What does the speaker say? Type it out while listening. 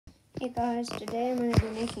Hey guys, today I'm going to be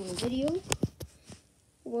making a video.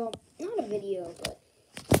 Well, not a video, but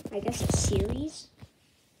I guess a series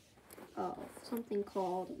of something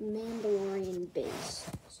called mandolorian base.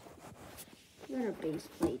 So, not a base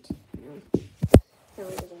plate, that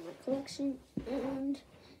was in my collection, and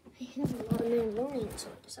I have a lot of mandalorian, so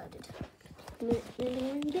I decided to make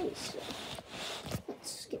mandolorian base. So,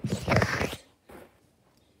 let's get started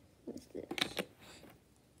with this.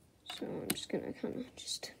 So I'm just going to kind of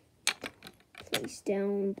just place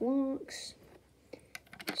down blocks,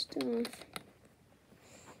 stuff.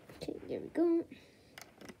 Okay, there we go.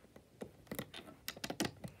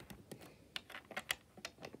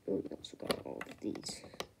 Oh, we also got all of these.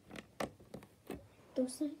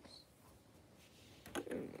 Those things.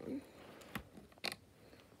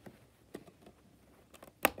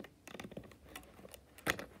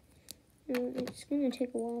 It's gonna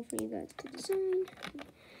take a while for you guys to design.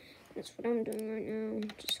 That's what I'm doing right now.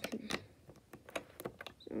 I'm just kind of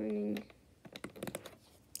designing.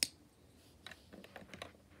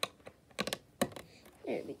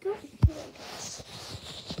 There we go.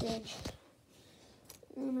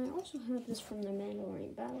 And I also have this from the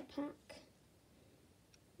Mandalorian Battle Pack.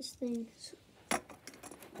 This thing is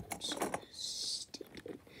just gonna stick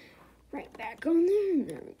it right back on there. And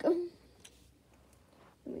there we go.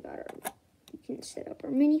 And we got our. You can set up our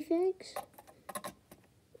minifigs.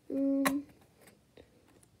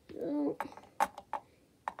 So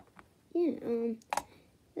yeah,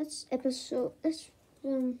 that's episode. It's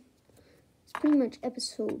pretty much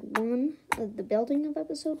episode 1 of the building of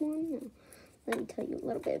episode 1. Now, let me tell you a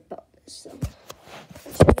little bit about this. So,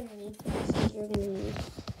 what you're gonna need for this is you're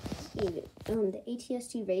gonna need the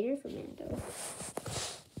ATST Raider for Mando.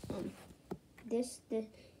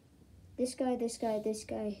 This guy,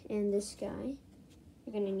 and this guy.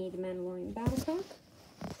 You're gonna need the Mandalorian Battle Pack.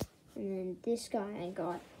 And then this guy I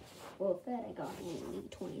got, well, that I got in the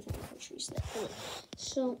 20th anniversary set.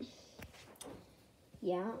 So,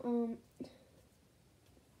 yeah,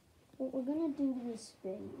 what we're gonna do to this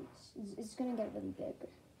base is it's gonna get really big.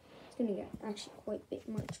 It's gonna get actually quite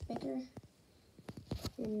much bigger.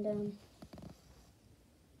 And,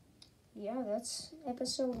 yeah, that's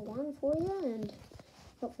episode 1 for you, and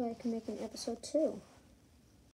hopefully I can make an episode 2.